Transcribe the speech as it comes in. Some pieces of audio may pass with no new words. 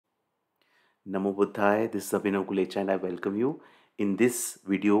Namo Buddhaya, this is Abhinav Gulecha and I welcome you. In this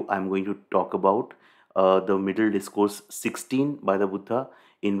video, I'm going to talk about the middle discourse 16 by the Buddha,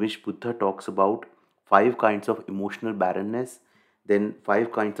 in which Buddha talks about five kinds of emotional barrenness, then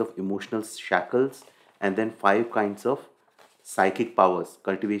five kinds of emotional shackles, and then five kinds of psychic powers,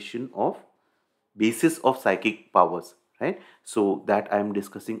 cultivation of basis of psychic powers, right? So that I am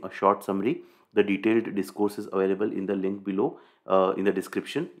discussing a short summary. The detailed discourse is available in the link below, in the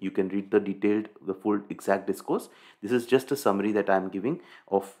description. You can read the full exact discourse. This is just a summary that I am giving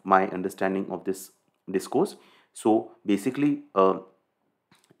of my understanding of this discourse. So basically,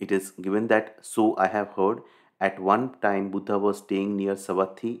 it is given that, so I have heard, at one time Buddha was staying near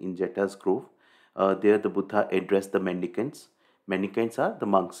Savatthi in Jeta's Grove. There the Buddha addressed the mendicants. Mendicants are the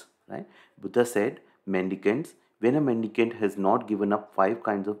monks, right? Buddha said, mendicants, when a mendicant has not given up five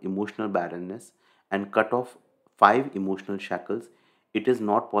kinds of emotional barrenness and cut off five emotional shackles, it is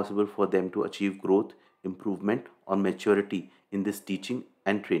not possible for them to achieve growth, improvement, or maturity in this teaching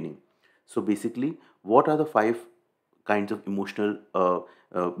and training. So basically, what are the five kinds of emotional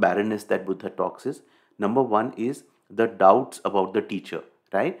barrenness that Buddha talks is? Number one is the doubts about the teacher,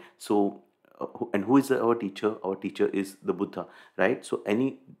 right? So, and who is our teacher? Our teacher is the Buddha, right? So,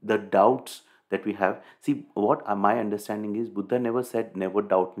 the doubts that we have. See, what my understanding is, Buddha never said never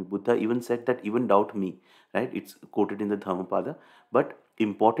doubt me. Buddha even said that even doubt me, right? It's quoted in the Dhammapada. But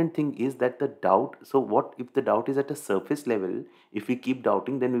important thing is that the doubt. So, what if the doubt is at a surface level? If we keep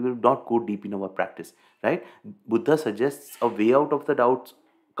doubting, then we will not go deep in our practice, right? Buddha suggests a way out of the doubts,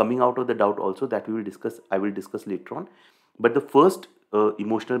 coming out of the doubt also, that we will discuss. I will discuss later on. But the first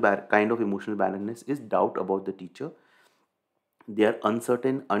kind of emotional barrenness is doubt about the teacher. They are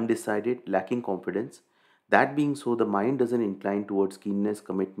uncertain, undecided, lacking confidence. That being so, the mind doesn't incline towards keenness,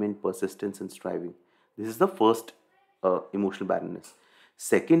 commitment, persistence, and striving. This is the first emotional barrenness.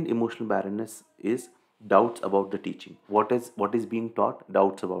 Second emotional barrenness is doubts about the teaching. What is being taught?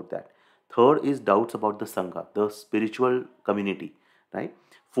 Doubts about that. Third is doubts about the sangha, the spiritual community, right?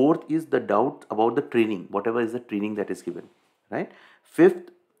 Fourth is the doubt about the training, whatever is the training that is given, right?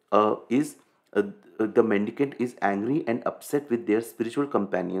 Fifth is the mendicant is angry and upset with their spiritual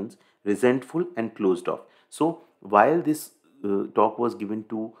companions, resentful and closed off. So while this talk was given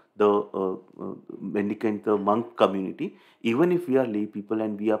to the mendicant, the monk community, even if we are lay people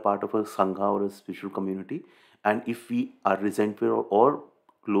and we are part of a sangha or a spiritual community, and if we are resentful or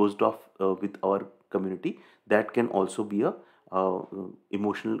closed off with our community, that can also be a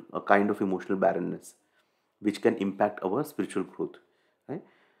kind of emotional barrenness, which can impact our spiritual growth, right?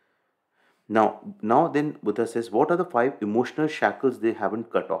 Now then Buddha says, what are the five emotional shackles they haven't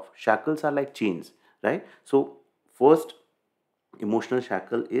cut off? Shackles are like chains, right? So first emotional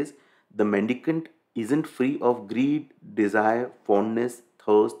shackle is the mendicant isn't free of greed, desire, fondness,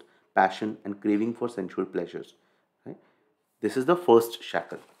 thirst, passion, and craving for sensual pleasures. Right? This is the first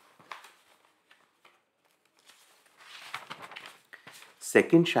shackle.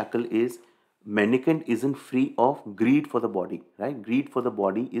 Second shackle is mendicant isn't free of greed for the body, right? Greed for the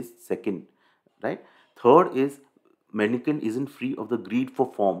body is second, right? Third is mendicant isn't free of the greed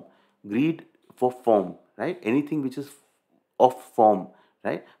for form. Greed for form, right? Anything which is of form,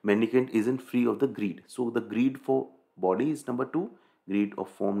 right? Mendicant isn't free of the greed. So the greed for body is number two, greed of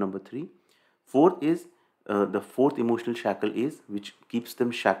form number three. Fourth is the fourth emotional shackle is, which keeps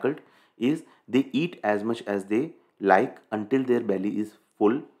them shackled, is they eat as much as they like until their belly is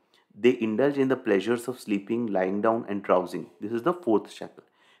full. They indulge in the pleasures of sleeping, lying down, and drowsing. This is the fourth shackle.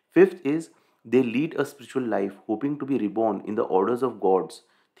 Fifth is they lead a spiritual life, hoping to be reborn in the orders of gods,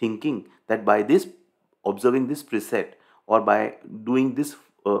 thinking that by this observing this precept or by doing this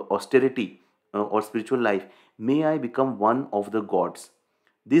austerity or spiritual life, may I become one of the gods.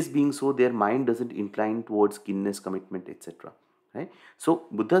 This being so, their mind doesn't incline towards keenness, commitment, etc. Right? So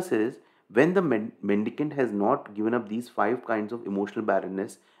Buddha says, when the mendicant has not given up these five kinds of emotional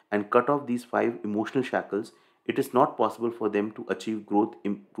barrenness and cut off these five emotional shackles, it is not possible for them to achieve growth,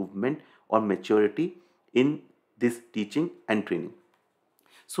 improvement, or maturity in this teaching and training.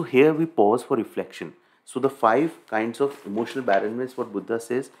 So here we pause for reflection. So the five kinds of emotional barrenness, what Buddha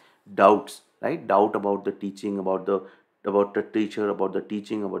says, doubts, right? Doubt about the teaching, about the teacher, about the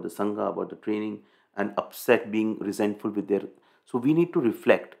teaching, about the sangha, about the training, and upset, being resentful with their. So we need to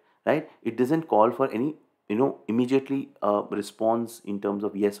reflect, right? It doesn't call for any immediately response in terms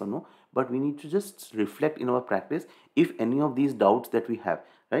of yes or no, but we need to just reflect in our practice if any of these doubts that we have,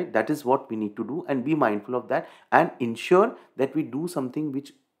 right? That is what we need to do, and be mindful of that and ensure that we do something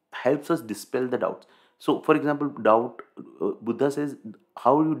which helps us dispel the doubts. So for example, doubt, Buddha says,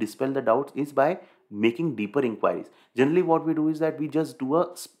 how you dispel the doubts is by making deeper inquiries. Generally what we do is that we just do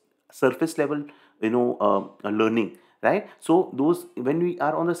surface level, learning, right? So those, when we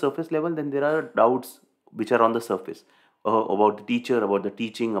are on the surface level, then there are doubts which are on the surface, about the teacher, about the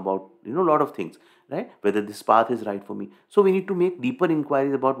teaching, about, a lot of things, right? Whether this path is right for me. So we need to make deeper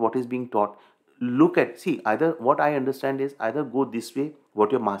inquiries about what is being taught. Look at, see, either what I understand is either go this way,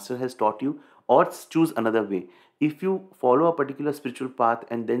 what your master has taught you, or choose another way. If you follow a particular spiritual path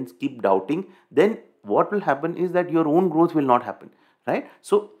and then keep doubting, then what will happen is that your own growth will not happen, right?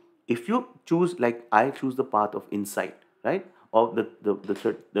 So if you choose, like I choose the path of insight, right, of the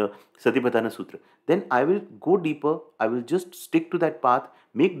Satipatthana Sutra, then I will go deeper. I will just stick to that path,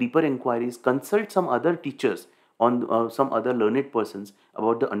 make deeper inquiries, consult some other teachers, on some other learned persons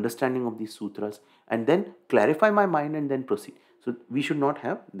about the understanding of these sutras, and then clarify my mind and then proceed. So we should not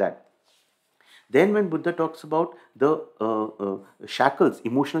have that. Then when Buddha talks about the shackles,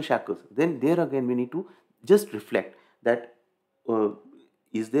 emotional shackles, then there again we need to just reflect that, uh,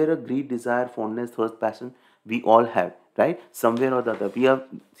 is there a greed, desire, fondness, thirst, passion? We all have, right? Somewhere or the other. We are,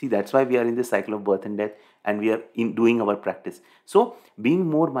 see, that's why we are in this cycle of birth and death, and we are in doing our practice. So being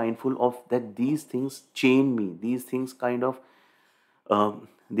more mindful of that, these things chain me, these things kind of,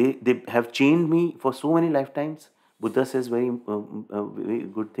 they have chained me for so many lifetimes. Buddha says very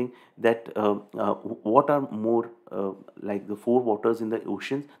good thing, that what are more, like the four waters in the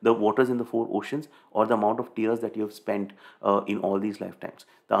oceans, the waters in the four oceans, or the amount of tears that you have spent in all these lifetimes?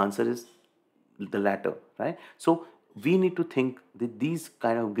 The answer is the latter, right? So we need to think that these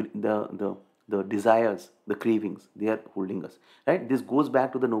kind of the desires, the cravings, they are holding us, right? This goes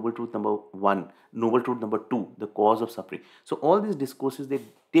back to the noble truth number one, noble truth number two, the cause of suffering. So all these discourses, they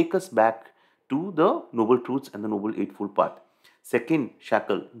take us back to the noble truths and the noble eightfold path. Second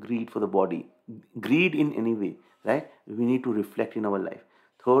shackle, greed for the body, greed in any way, right? We need to reflect in our life.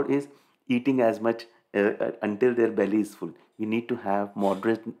 Third is eating as much until their belly is full. We need to have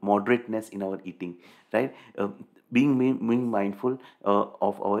moderateness in our eating, right? Being mindful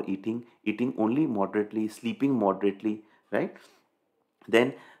of our eating, eating only moderately, sleeping moderately, right?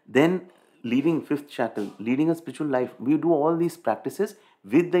 Then leading, fifth shackle, leading a spiritual life. We do all these practices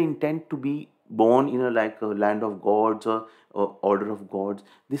with the intent to be born in a, like a land of gods, or order of gods.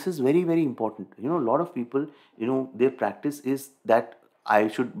 This is very, very important. A lot of people, their practice is that I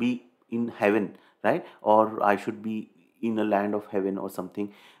should be in heaven, right? Or I should be in a land of heaven or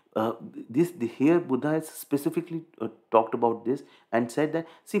something. Here Buddha has specifically talked about this and said that,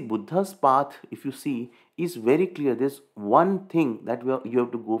 see, Buddha's path, if you see, is very clear. There's one thing that you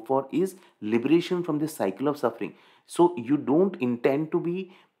have to go for, is liberation from this cycle of suffering. So you don't intend to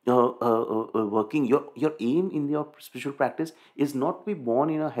be working. Your aim in your spiritual practice is not to be born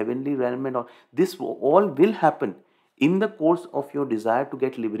in a heavenly realm, and all this all will happen in the course of your desire to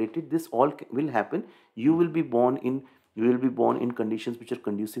get liberated. This all will happen. You will be born in, conditions which are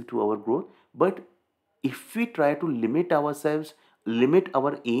conducive to our growth. But if we try to limit ourselves, limit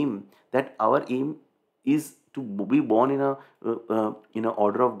our aim, that our aim is to be born in a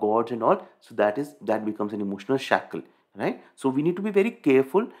order of gods and all, so that becomes an emotional shackle, right? So we need to be very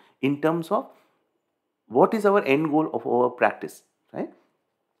careful in terms of what is our end goal of our practice, right?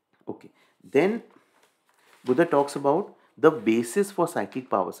 Okay. Then Buddha talks about the basis for psychic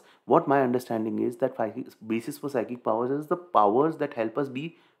powers. What my understanding is that basis for psychic powers is the powers that help us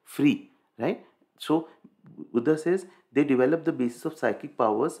be free, right? So Buddha says they develop the basis of psychic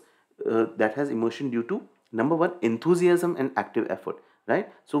powers that has emotion due to, number one, enthusiasm and active effort,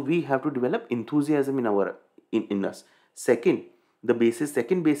 right? So we have to develop enthusiasm in us. Second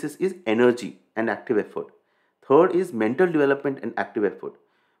basis is energy and active effort. Third is mental development and active effort.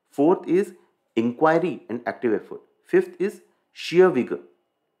 Fourth is inquiry and active effort. Fifth is sheer vigor.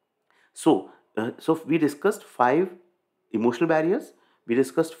 So we discussed five emotional barriers, we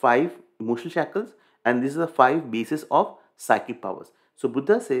discussed five emotional shackles, and this is the five bases of psychic powers. So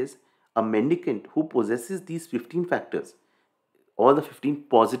Buddha says a mendicant who possesses these 15 factors, all the 15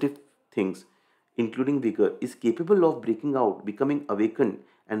 positive things, including vigor, is capable of breaking out, becoming awakened,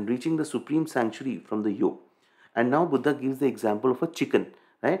 and reaching the supreme sanctuary from the yoke. And now Buddha gives the example of a chicken,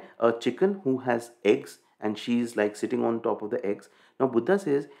 right? A chicken who has eggs, and she is like sitting on top of the eggs. Now Buddha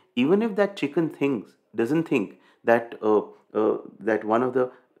says, even if that chicken doesn't think that that one of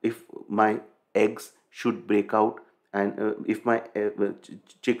the, if my eggs should break out, and if my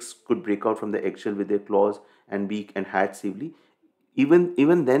chicks could break out from the eggshell with their claws and beak and hatch safely, even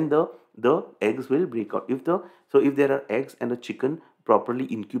then the eggs will break out. If there are eggs and a chicken properly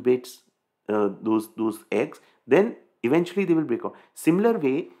incubates those eggs, then eventually they will break out. Similar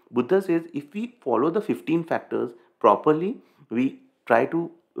way, Buddha says, if we follow the 15 factors properly, we try to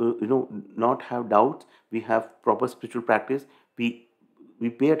not have doubts, we have proper spiritual practice, we we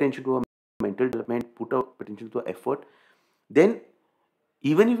pay attention to our mental development, put our attention to our effort, then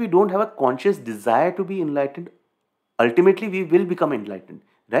even if we don't have a conscious desire to be enlightened, ultimately we will become enlightened,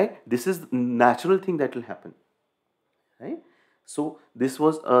 right? This is natural thing that will happen, right? So this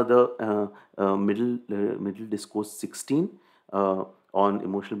was middle discourse 16 uh, on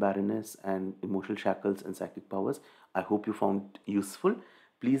emotional barrenness and emotional shackles and psychic powers. I hope you found it useful.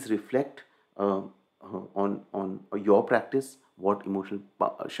 Please reflect on your practice, what emotional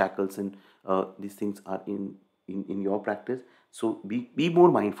shackles and these things are in your practice. So be more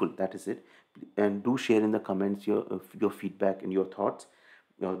mindful, that is it. And do share in the comments your feedback and your thoughts.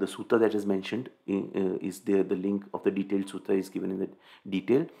 The sutta that is mentioned is there. The link of the detailed sutta is given in the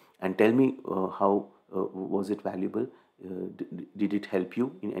detail. And tell me how was it valuable? Did it help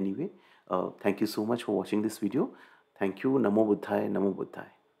you in any way? Thank you so much for watching this video. Thank you. Namo Buddhaya, Namo Buddhaya,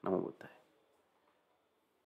 Namo Buddhaya.